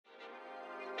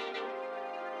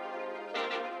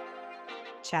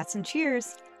Chats and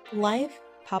cheers, life,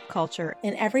 pop culture,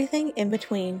 and everything in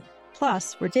between.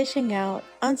 Plus, We're dishing out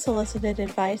unsolicited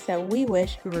advice that we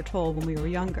wish we were told when we were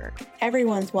younger.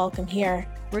 everyone's welcome here.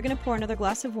 We're going to pour another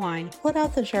glass of wine, Put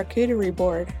out the charcuterie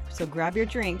board, so grab your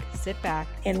drink, sit back,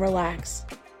 and relax.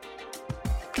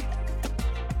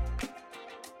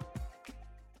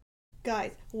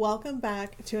 Guys, welcome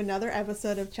back to another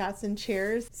episode of Chats and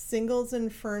Cheers. Singles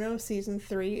Inferno Season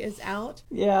 3 is out.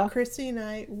 Yeah. Christy and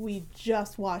I, we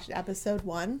just watched episode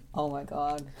 1. Oh my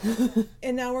god.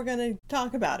 And now we're going to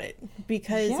talk about it.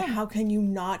 Because Yeah. how can you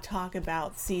not talk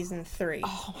about Season 3?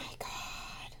 Oh my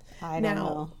god. I don't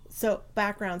know. So,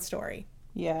 background story.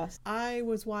 Yes. I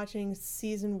was watching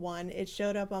season 1. It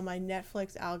showed up on my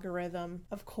Netflix algorithm.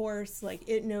 Of course, like,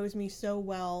 it knows me so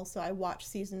well. So I watched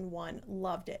season 1,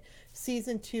 loved it.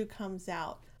 Season 2 comes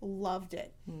out, loved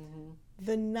it. Mm-hmm.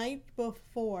 The night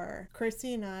before,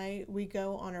 Christy and I, we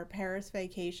go on our Paris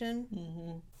vacation.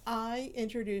 Mm-hmm. I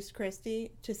introduced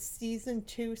Christy to season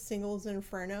 2 Singles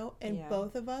Inferno, and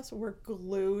both of us were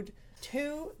glued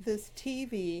to this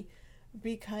TV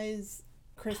because...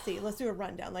 Christy, let's do a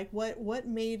rundown. Like, what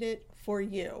made it for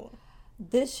you?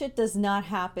 This shit does not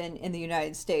happen in the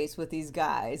United States with these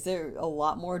guys. They're a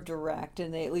lot more direct,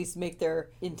 and they at least make their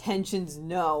intentions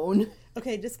known.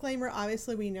 Okay, disclaimer.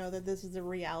 Obviously, we know that this is a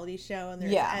reality show, and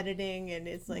there's editing, and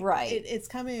it's like it's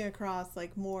coming across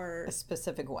like more a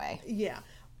specific way. Yeah,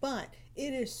 but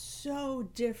it is so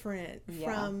different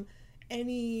from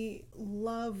any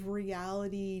love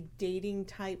reality dating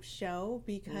type show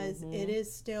because it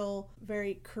is still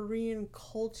very Korean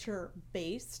culture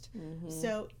based.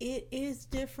 So it is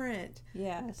different.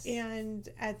 Yes. And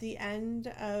at the end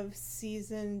of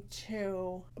season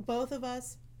 2, both of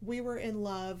us, we were in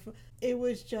love. It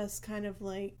was just kind of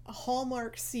like a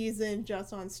Hallmark season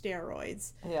just on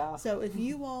steroids. Yeah. So if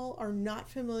you all are not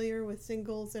familiar with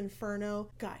Singles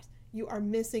Inferno, guys, you are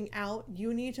missing out.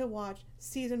 You need to watch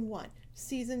season 1,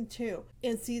 season 2,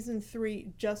 and season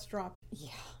 3 just dropped. Yeah,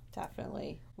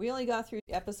 definitely. We only got through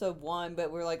episode 1,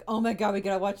 but we're like, oh my god, we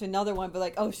gotta watch another one. But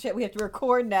like, oh shit, we have to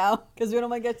record now because we don't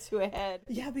want to get too ahead.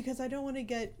 Yeah, because I don't want to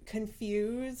get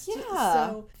confused. Yeah.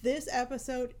 So this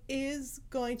episode is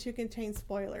going to contain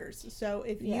spoilers. So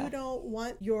if you don't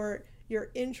want your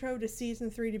intro to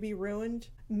season 3 to be ruined,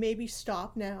 maybe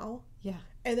stop now. Yeah.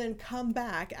 And then come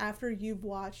back after you've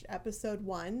watched episode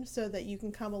 1 so that you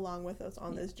can come along with us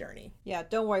on this journey. Yeah,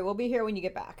 don't worry. We'll be here when you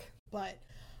get back. But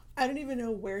I don't even know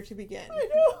where to begin. I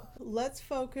know. Let's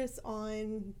focus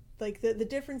on like the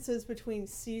differences between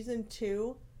season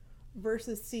 2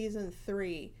 versus season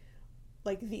 3,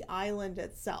 like the island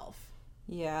itself.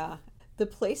 Yeah. The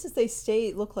places they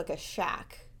stay look like a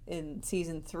shack in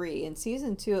season 3. In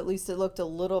season 2, at least it looked a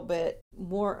little bit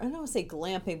more, I don't want to say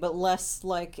glamping, but less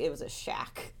like it was a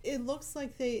shack. It looks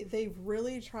like they've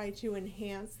really tried to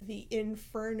enhance the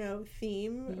Inferno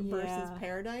theme versus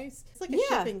Paradise. It's like a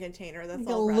shipping container that's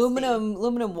like all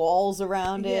aluminum walls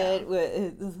around it.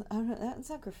 With, I don't know, that's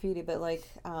not graffiti, but like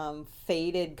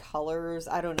faded colors.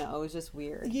 I don't know. It was just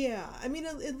weird. Yeah, I mean,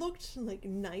 it looked like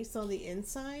nice on the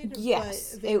inside.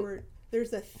 Yes, but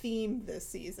there's a theme this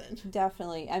season.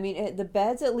 Definitely. I mean, the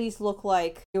beds at least look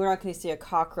like we're not going to see a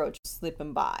cockroach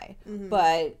slipping by.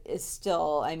 But it's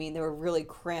still, I mean, they were really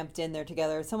cramped in there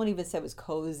together. Someone even said it was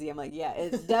cozy. I'm like, yeah,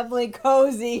 it's definitely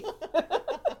cozy.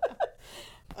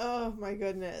 Oh, my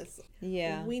goodness.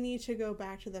 Yeah. We need to go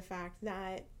back to the fact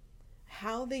that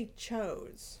how they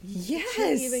chose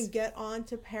to even get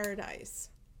onto Paradise.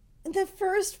 The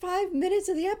first 5 minutes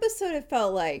of the episode, it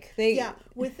felt like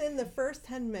within the first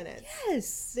 10 minutes.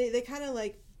 Yes. They kind of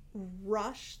like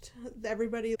rushed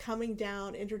everybody coming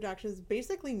down, introductions.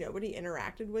 Basically nobody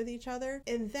interacted with each other.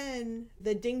 And then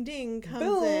the ding ding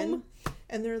comes in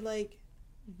and they're like,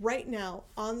 right now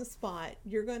on the spot,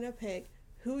 you're going to pick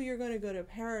who you're going to go to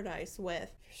Paradise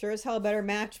with. Sure as hell better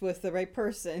match with the right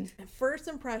person. First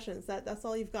impressions, that's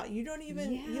all you've got. You don't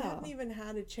even you haven't even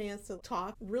had a chance to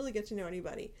talk, really get to know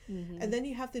anybody. And then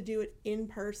you have to do it in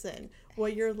person where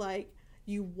you're like,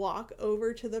 you walk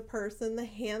over to the person, they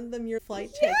hand them your flight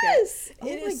ticket.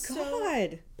 It is so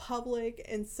public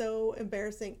and so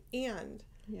embarrassing. And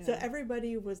so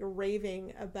everybody was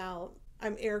raving about,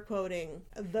 I'm air quoting,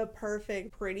 the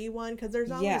perfect pretty one, because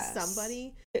there's always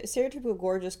somebody. Stereotypical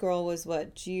gorgeous girl was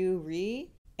what,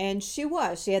 Ju-ri? And she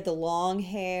had the long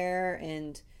hair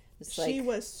and she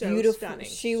was so beautiful. Stunning.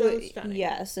 She was stunning.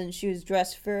 Yes, and she was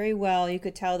dressed very well. You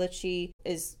could tell that she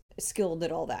is skilled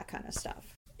at all that kind of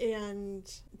stuff.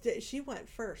 And she went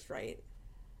first, right?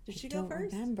 Did she go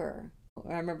first? I don't remember.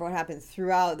 I remember what happened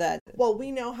throughout that. Well,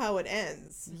 we know how it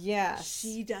ends. Yes.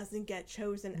 She doesn't get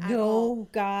chosen at all. No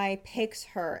guy picks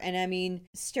her. And I mean,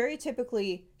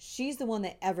 stereotypically, she's the one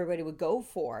that everybody would go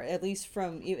for. At least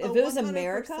from, if it was 100%.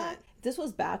 America, this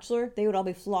was Bachelor, they would all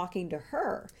be flocking to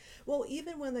her. Well,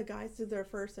 even when the guys did their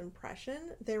first impression,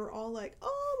 they were all like,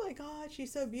 oh my God,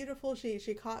 she's so beautiful. She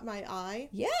caught my eye.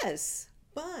 Yes.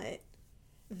 But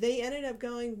they ended up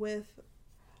going with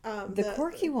the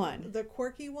quirky one. The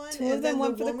quirky one. Two of them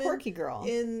went for the quirky girl.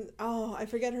 I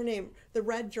forget her name. The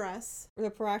red dress.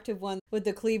 The proactive one with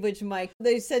the cleavage mic.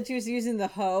 They said she was using the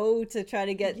hoe to try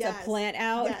to get the plant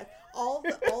out. Yes. All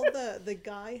the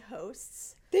guy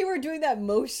hosts. They were doing that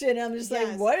motion. I'm just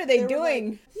like, what are they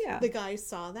doing? The guys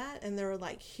saw that and they were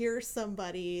like, here's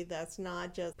somebody that's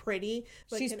not just pretty,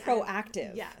 but she's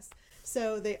proactive. Yes.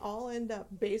 So they all end up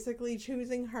basically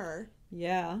choosing her.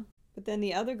 Yeah. But then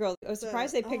the other girl, I was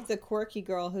surprised they picked the quirky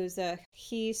girl who's a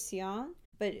Hee Seon.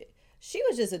 But she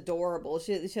was just adorable.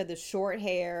 She had the short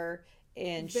hair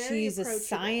and she's a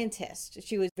scientist.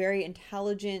 She was very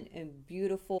intelligent and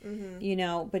beautiful,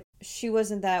 but she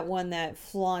wasn't that one that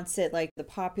flaunts it like the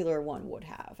popular one would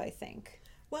have, I think.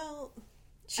 Well,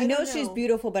 she knows she's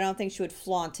beautiful, but I don't think she would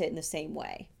flaunt it in the same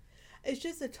way. It's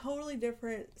just a totally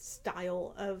different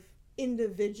style of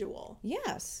individual.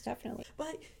 Yes, definitely.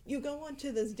 But you go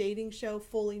onto this dating show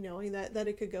fully knowing that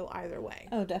it could go either way.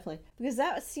 Oh, definitely. Because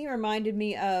that scene reminded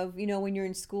me of, when you're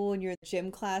in school and you're in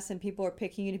gym class and people are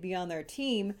picking you to be on their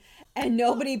team and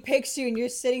nobody picks you and you're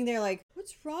sitting there like,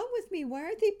 what's wrong with me? Why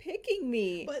aren't they picking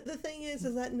me? But the thing is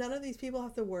that none of these people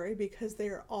have to worry because they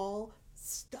are all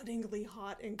stunningly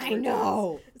hot and gorgeous. I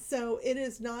know. So it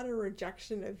is not a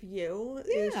rejection of you.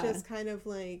 Yeah. It's just kind of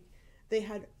like they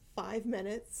had 5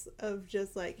 minutes of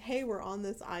just like, hey, we're on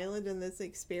this island and this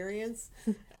experience.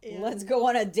 And let's go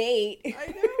on a date. I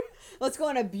know. Let's go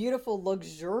on a beautiful,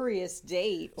 luxurious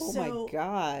date. Oh my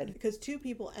God. Because 2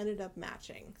 people ended up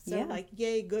matching. So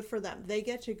yay, good for them. They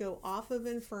get to go off of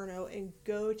Inferno and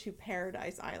go to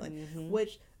Paradise Island,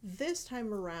 which this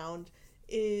time around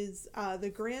is the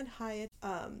Grand Hyatt,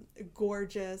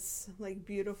 gorgeous, like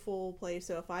beautiful place.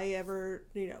 So if I ever,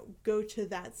 go to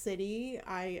that city,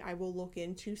 I will look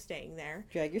into staying there.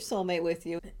 Drag your soulmate with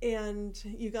you. And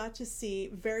you got to see,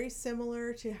 very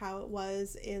similar to how it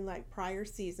was in like prior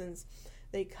seasons,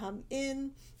 they come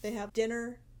in, they have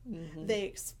dinner, they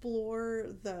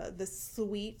explore the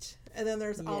suite, and then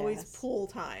there's always pool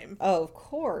time. Oh, of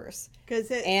course.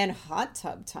 And hot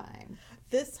tub time.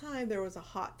 This time there was a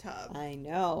hot tub. I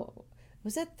know.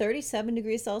 Was that 37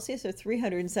 degrees Celsius or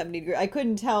 370 degrees? I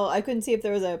couldn't tell. I couldn't see if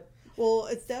there was a... Well,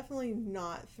 it's definitely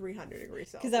not 300 degrees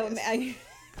Celsius.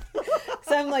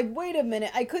 So I'm like, wait a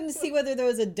minute. I couldn't see whether there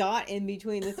was a dot in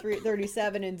between the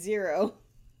 37 and 0.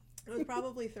 It was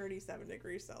probably 37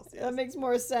 degrees Celsius. That makes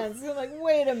more sense. I'm like,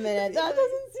 wait a minute. That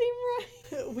doesn't seem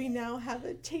right. We now have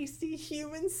a tasty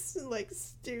human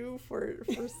stew for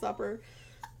supper.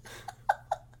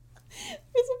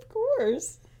 Yes, of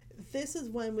course. This is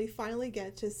when we finally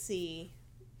get to see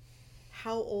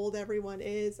how old everyone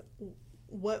is,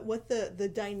 what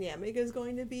the dynamic is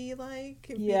going to be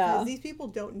like. Yeah. Because these people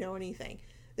don't know anything.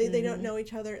 They don't know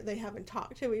each other. They haven't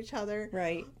talked to each other.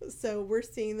 Right. So we're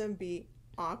seeing them be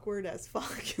awkward as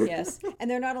fuck. Yes. And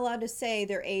they're not allowed to say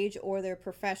their age or their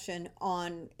profession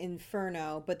on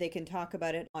Inferno, but they can talk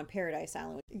about it on Paradise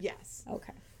Island. Yes.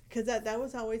 Okay. Because that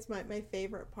was always my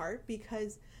favorite part,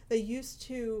 because they used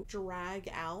to drag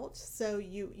out, so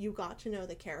you got to know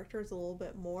the characters a little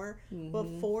bit more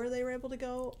before they were able to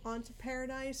go onto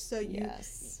Paradise, so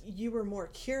you were more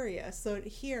curious. So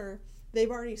here, they've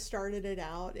already started it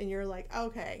out, and you're like,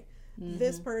 okay,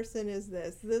 this person is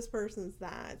this person's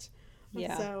that.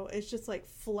 Yeah. So it's just like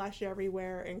flesh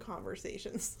everywhere in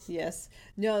conversations. Yes.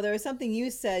 No, there was something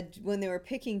you said when they were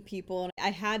picking people, and I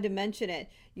had to mention it.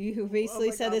 You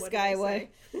basically said this guy would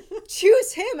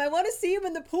choose him. I want to see him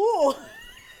in the pool.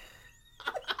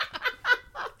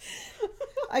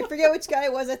 I forget which guy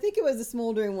it was. I think it was the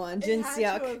smoldering one. Jin Seok. It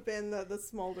had to have been the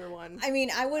smolder one. I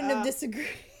mean, I wouldn't have disagreed.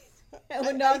 I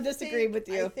would not have disagreed with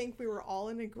you. I think we were all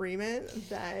in agreement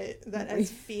that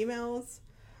as females,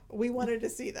 we wanted to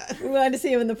see that. We wanted to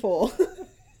see him in the pool.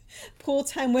 Pool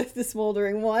time with the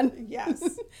smoldering one. Yes.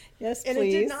 Yes, and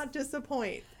please. And it did not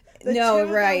disappoint. The no, two of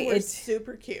right. them were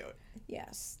super cute.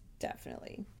 Yes,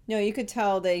 definitely. No, you could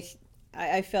tell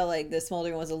I felt like the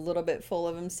smoldering was a little bit full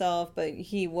of himself, but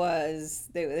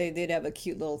they did have a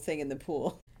cute little thing in the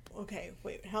pool. Okay,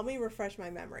 wait, help me refresh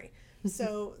my memory.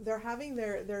 So they're having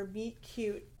their meet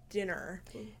cute dinner.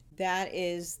 That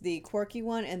is the quirky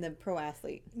one and the pro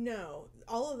athlete. No,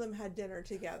 all of them had dinner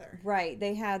together. Right,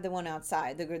 they had the one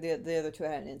outside. The other two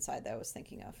had an inside that I was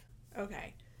thinking of.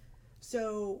 Okay.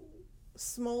 So,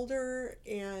 Smolder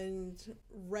and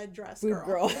Red Dress Boob Girl.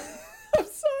 girl. I'm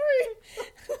sorry.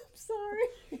 I'm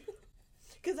sorry.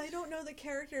 Because I don't know the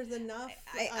characters enough.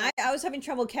 I was having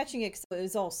trouble catching it because it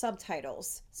was all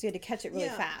subtitles. So you had to catch it really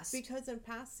fast. Because in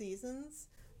past seasons,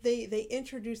 they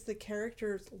introduced the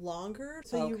characters longer,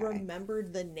 so you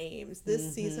remembered the names.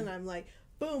 This season, I'm like,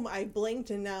 boom, I blinked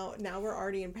and now we're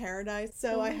already in paradise.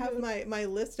 So I have my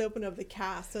list open of the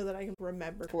cast so that I can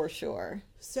remember. For sure.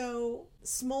 So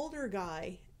Smolder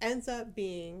guy ends up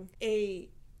being a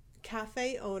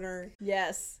cafe owner.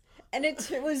 Yes. And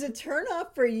it was a turn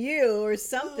off for you or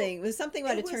something. It was something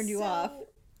that turned you off.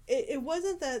 It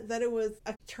wasn't that it was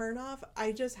a turnoff.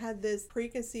 I just had this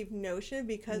preconceived notion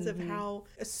because of how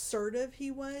assertive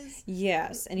he was.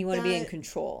 Yes, and you want to be in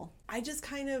control. I just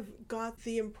kind of got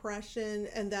the impression,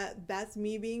 and that's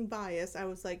me being biased. I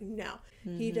was like, no.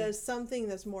 He does something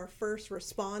that's more first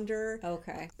responder.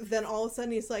 Okay. Then all of a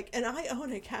sudden he's like, and I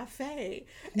own a cafe,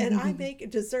 and I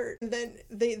make dessert. And then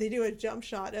they do a jump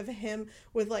shot of him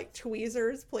with like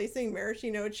tweezers placing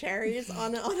maraschino cherries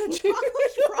on a chocolate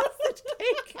frosted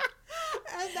cake.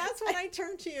 And that's when I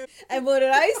turned to you. And what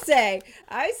did I say?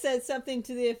 I said something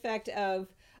to the effect of,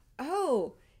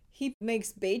 oh, he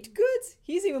makes baked goods?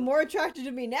 He's even more attracted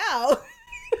to me now.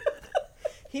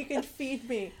 He can feed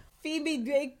me. Feed me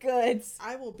baked goods.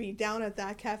 I will be down at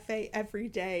that cafe every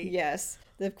day. Yes.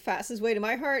 The fastest way to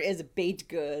my heart is baked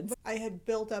goods. I had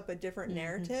built up a different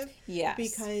narrative. Yes.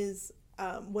 Because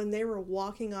when they were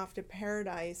walking off to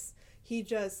paradise, he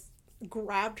just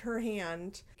grabbed her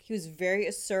hand. He was very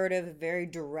assertive, very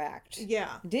direct. Yeah.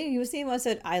 Didn't you see him? I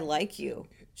said, I like you.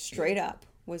 Straight up.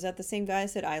 Was that the same guy that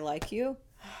said, I like you?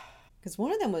 Because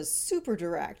one of them was super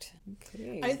direct.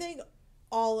 Okay. I think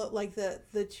all like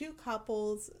the two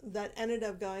couples that ended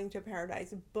up going to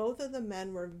paradise, both of the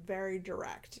men were very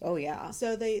direct. Oh yeah.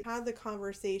 So they had the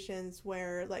conversations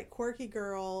where like quirky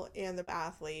girl and the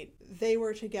athlete, they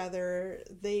were together.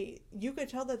 You could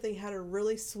tell that they had a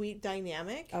really sweet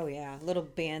dynamic. Oh yeah, little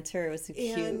banter. It was so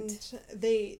cute. And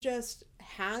they just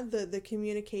had the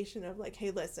communication of like,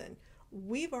 hey, listen,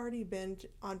 we've already been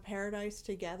on paradise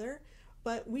together,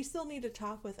 but we still need to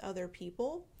talk with other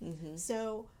people.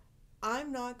 So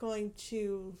I'm not going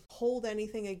to hold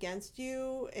anything against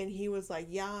you. And he was like,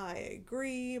 yeah, I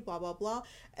agree, blah, blah, blah.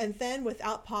 And then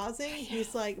without pausing,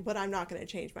 he's like, but I'm not going to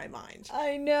change my mind.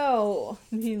 I know.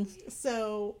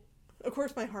 So, of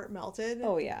course, my heart melted.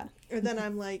 Oh, yeah. And then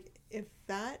I'm like, if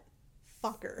that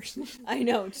fucker. I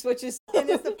know, which is... And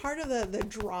it's the part of the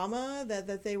drama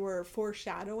that they were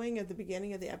foreshadowing at the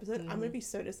beginning of the episode. I'm going to be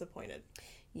so disappointed.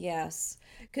 Yes.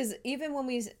 Because even when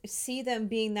we see them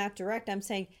being that direct, I'm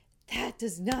saying, that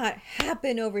does not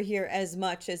happen over here as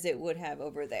much as it would have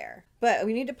over there. But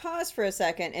we need to pause for a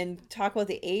second and talk about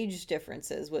the age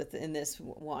differences within this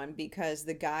one, because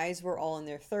the guys were all in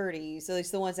their 30s, at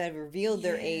least the ones that have revealed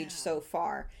their age so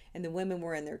far, and the women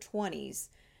were in their 20s.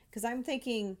 Because I'm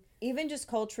thinking, even just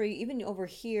culturally, even over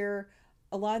here,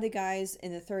 a lot of the guys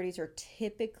in the 30s are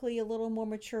typically a little more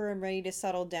mature and ready to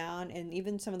settle down. And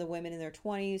even some of the women in their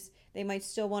 20s, they might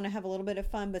still want to have a little bit of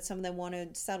fun, but some of them want to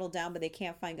settle down, but they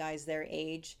can't find guys their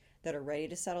age that are ready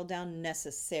to settle down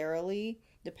necessarily,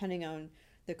 depending on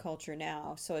the culture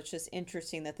now. So it's just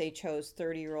interesting that they chose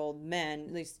 30-year-old men,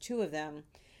 at least two of them,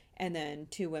 and then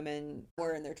two women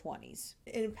were in their 20s.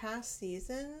 In past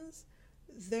seasons,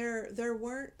 there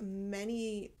weren't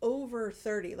many over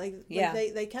 30.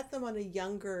 They kept them on a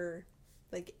younger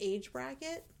like age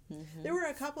bracket. There were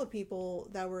a couple of people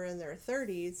that were in their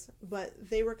 30s, but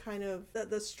they were kind of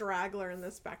the straggler in the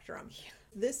spectrum.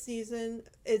 This season,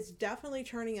 it's definitely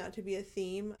turning out to be a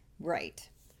theme. Right.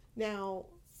 Now,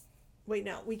 wait,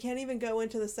 no, we can't even go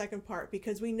into the second part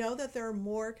because we know that there are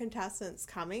more contestants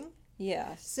coming.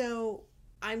 Yes. So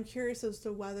I'm curious as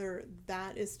to whether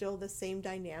that is still the same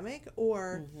dynamic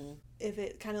or if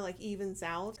it kind of like evens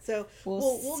out. So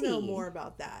we'll know more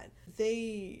about that.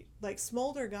 They like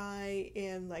Smolder guy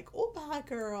and like Opa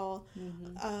girl,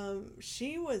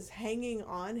 she was hanging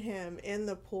on him in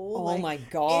the pool. Oh like, my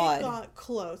God. It got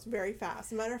close very fast.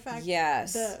 As a matter of fact,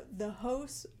 yes. the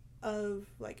hosts of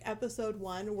like episode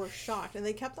 1 were shocked and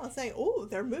they kept on saying, oh,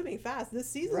 they're moving fast, this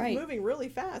season's moving really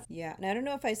fast. Yeah. And I don't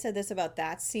know if I said this about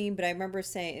that scene, but I remember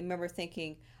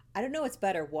thinking, I don't know what's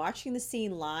better, watching the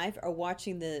scene live or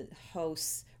watching the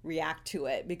hosts react to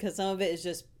it, because some of it is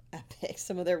just epic,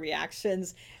 some of their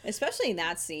reactions, especially in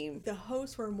that scene. The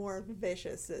hosts were more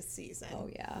vicious this season. Oh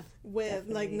yeah, with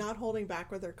definitely. Like not holding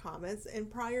back with their comments. In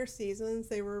prior seasons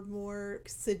they were more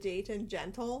sedate and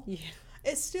gentle.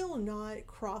 It's still not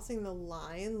crossing the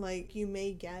line like you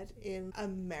may get in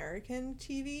American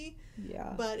TV.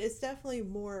 Yeah. But it's definitely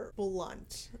more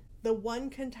blunt. The one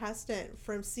contestant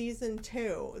from season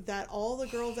 2 that all the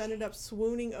girls ended up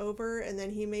swooning over, and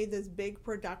then he made this big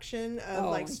production of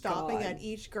like stopping God. at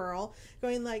each girl,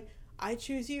 going like, I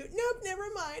choose you. Nope, never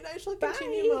mind. I shall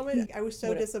continue. Bye. Moment. I was so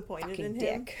What a disappointed in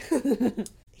him. dick.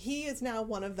 He is now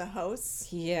one of the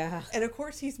hosts. Yeah. And of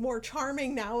course he's more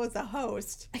charming now as a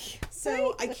host.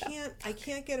 So I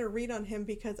can't get a read on him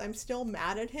because I'm still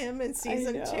mad at him in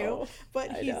season 2.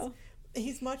 But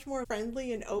he's much more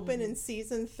friendly and open in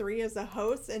season 3 as a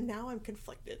host, and now I'm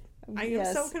conflicted. I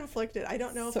am so conflicted. I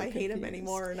don't know if I hate him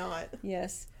anymore or not.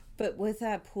 Yes. But with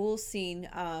that pool scene,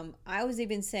 I was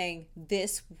even saying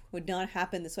this would not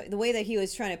happen this way. The way that he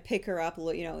was trying to pick her up,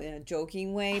 in a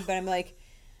joking way. But I'm like,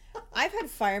 I've had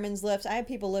firemen's lifts. I have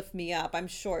people lift me up. I'm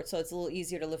short, so it's a little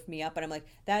easier to lift me up. And I'm like,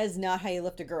 that is not how you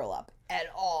lift a girl up at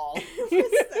all. It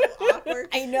was so awkward.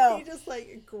 I know. He just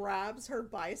like grabs her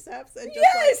biceps and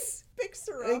just like picks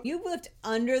her up. You lift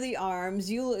under the arms.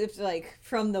 You lift like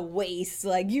from the waist.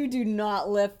 Like you do not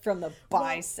lift from the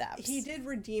biceps. Well, he did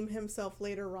redeem himself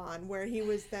later on, where he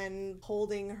was then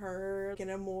holding her in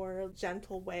a more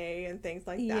gentle way and things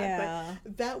like that. Yeah.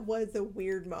 But that was a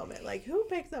weird moment. Like, who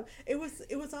picks up? It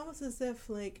was almost as if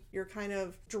like you're kind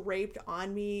of draped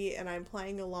on me and I'm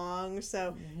playing along.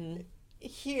 So.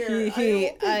 Here, I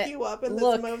will pick you up in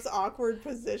this most awkward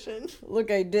position. Look,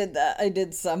 I did that. I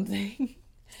did something.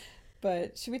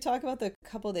 But should we talk about the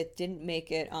couple that didn't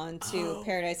make it onto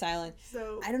Paradise Island?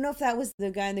 So I don't know if that was the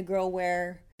guy and the girl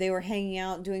where they were hanging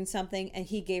out doing something and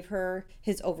he gave her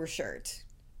his overshirt.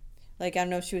 Like, I don't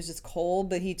know if she was just cold,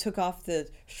 but he took off the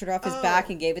shirt off his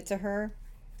back and gave it to her.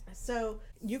 So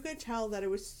you could tell that it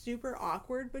was super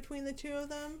awkward between the two of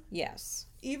them. Yes.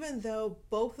 Even though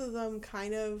both of them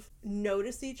kind of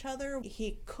noticed each other,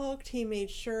 he cooked, he made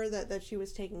sure that she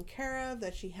was taken care of,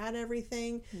 that she had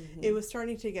everything. It was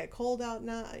starting to get cold out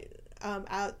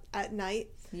at night.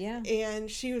 Yeah.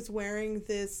 And she was wearing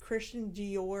this Christian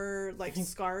Dior like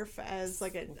scarf as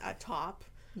like a top.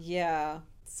 Yeah.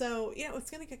 So,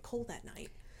 it's going to get cold at night.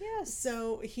 Yes.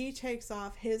 So he takes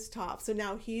off his top. So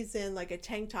now he's in like a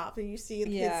tank top and you see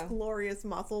his glorious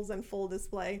muscles in full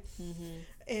display.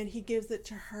 And he gives it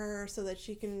to her so that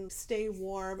she can stay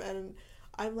warm. And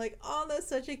I'm like, oh, that's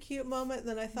such a cute moment.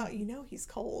 Then I thought, he's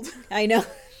cold. I know.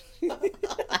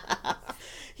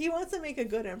 He wants to make a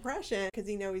good impression because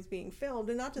he's being filmed.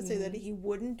 And not to say that he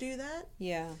wouldn't do that.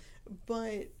 Yeah.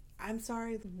 But I'm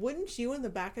sorry. Wouldn't you in the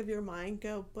back of your mind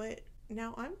go, but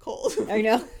now I'm cold? I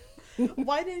know.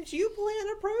 Why didn't you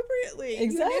plan appropriately?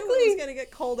 Exactly. You knew it was going to get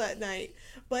cold at night.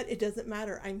 But it doesn't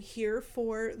matter. I'm here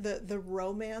for the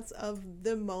romance of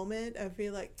the moment of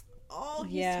being like, oh,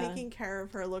 he's taking care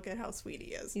of her. Look at how sweet he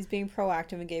is. He's being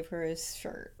proactive and gave her his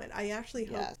shirt. And I actually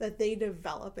hope that they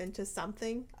develop into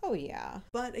something. Oh, yeah.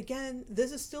 But again,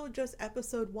 this is still just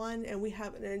episode 1, and we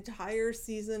have an entire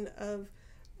season of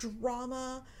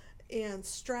drama and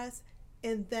stress.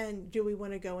 And then, do we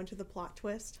want to go into the plot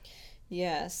twist?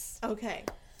 Yes. Okay.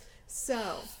 So.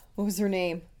 What was her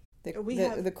name?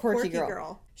 The quirky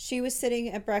girl. She was sitting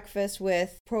at breakfast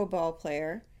with pro ball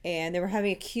player, and they were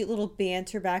having a cute little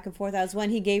banter back and forth. That was when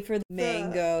he gave her the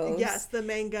mangoes. Yes, the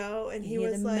mango. And he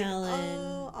was like, melon.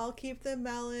 Oh, I'll keep the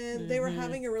melon. They were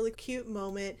having a really cute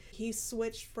moment. He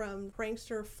switched from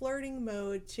prankster flirting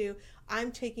mode to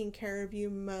I'm taking care of you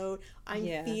mode. I'm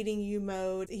feeding you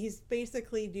mode. He's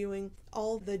basically doing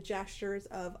all the gestures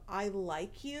of I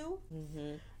like you.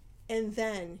 And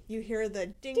then you hear the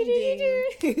ding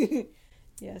ding.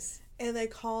 Yes. And they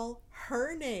call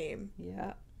her name.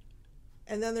 Yeah.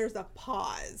 And then there's a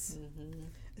pause.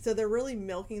 So they're really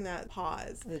milking that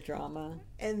pause. The drama.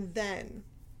 And then,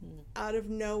 out of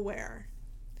nowhere,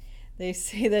 they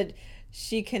say that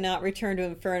she cannot return to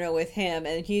Inferno with him.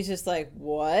 And he's just like,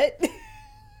 what?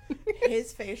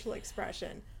 His facial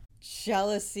expression.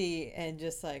 Jealousy and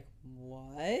just like,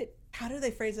 what? How do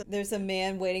they phrase it? There's a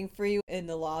man waiting for you in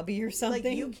the lobby or something.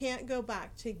 Like, you can't go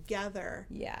back together.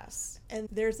 Yes. And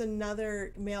there's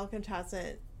another male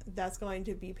contestant that's going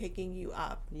to be picking you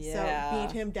up. Yeah. So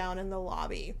beat him down in the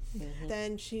lobby.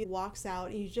 Then she walks out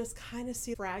and you just kind of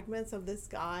see fragments of this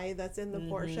guy that's in the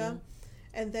Porsche.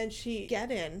 And then she get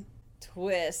in.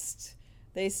 Twist.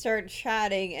 They start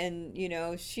chatting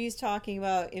and, she's talking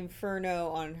about Inferno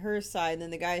on her side. And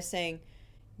then the guy's saying,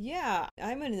 yeah,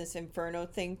 I'm in this Inferno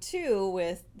thing too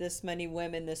with this many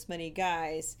women, this many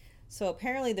guys. So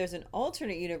apparently there's an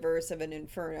alternate universe of an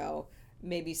Inferno,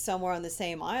 maybe somewhere on the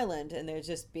same island, and they're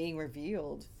just being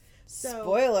revealed. So,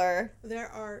 spoiler. There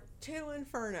are 2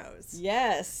 Infernos.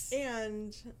 Yes.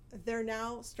 And they're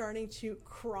now starting to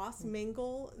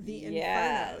cross-mingle the Infernos.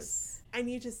 Yes. I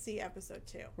need to see episode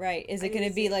 2. Right. Is it going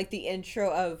to be like the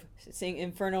intro of seeing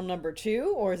Inferno number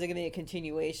 2, or is it going to be a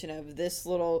continuation of this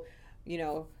little,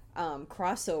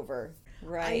 crossover?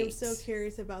 Right. I am so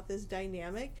curious about this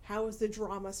dynamic. How is the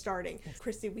drama starting?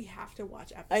 Christy, we have to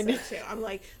watch episode 2. I'm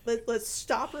like, let's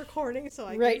stop recording so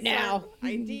I right can now.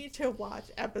 I need to watch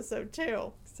episode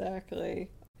 2. Exactly.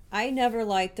 I never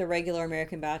liked the regular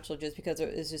American Bachelor just because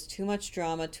it was just too much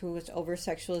drama, too much over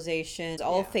sexualization. It's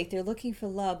all fake. They're looking for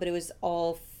love, but it was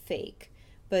all fake.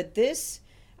 But this,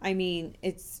 I mean,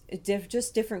 it's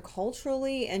just different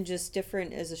culturally and just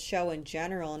different as a show in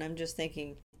general. And I'm just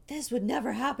thinking, this would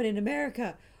never happen in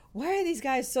America. Why are these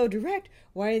guys so direct?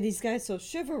 Why are these guys so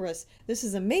chivalrous? This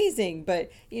is amazing. But,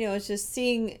 it's just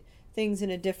seeing things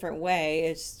in a different way.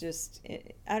 It's just,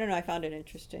 I don't know, I found it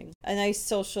interesting. A nice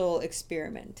social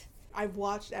experiment. I've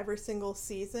watched every single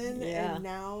season, and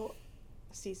now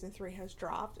season 3 has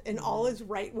dropped, and all is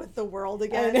right with the world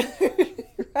again.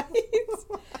 Right?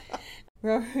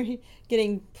 We're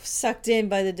getting sucked in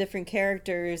by the different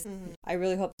characters. I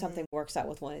really hope something works out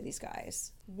with one of these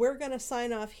guys. We're going to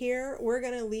sign off here. We're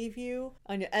going to leave you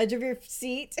on the edge of your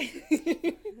seat.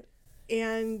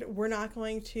 And we're not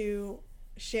going to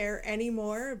share any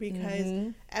more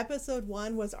because episode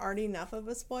 1 was already enough of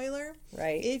a spoiler.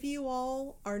 Right. If you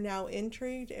all are now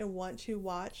intrigued and want to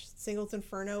watch Singles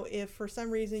Inferno, if for some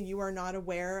reason you are not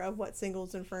aware of what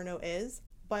Singles Inferno is,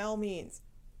 by all means,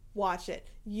 watch it.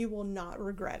 You will not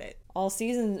regret it. All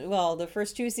seasons, the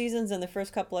first 2 seasons and the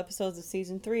first couple episodes of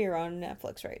season 3 are on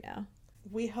Netflix right now.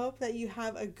 We hope that you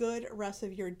have a good rest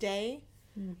of your day.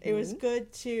 It was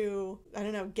good to,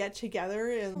 get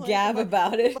together and gab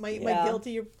about it. My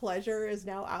guilty pleasure is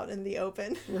now out in the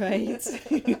open. Right.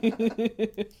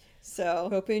 So,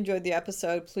 hope you enjoyed the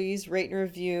episode. Please rate and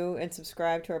review and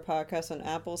subscribe to our podcast on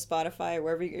Apple, Spotify, or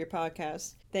wherever you get your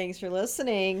podcasts. Thanks for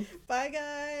listening. Bye,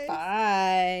 guys.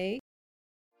 Bye.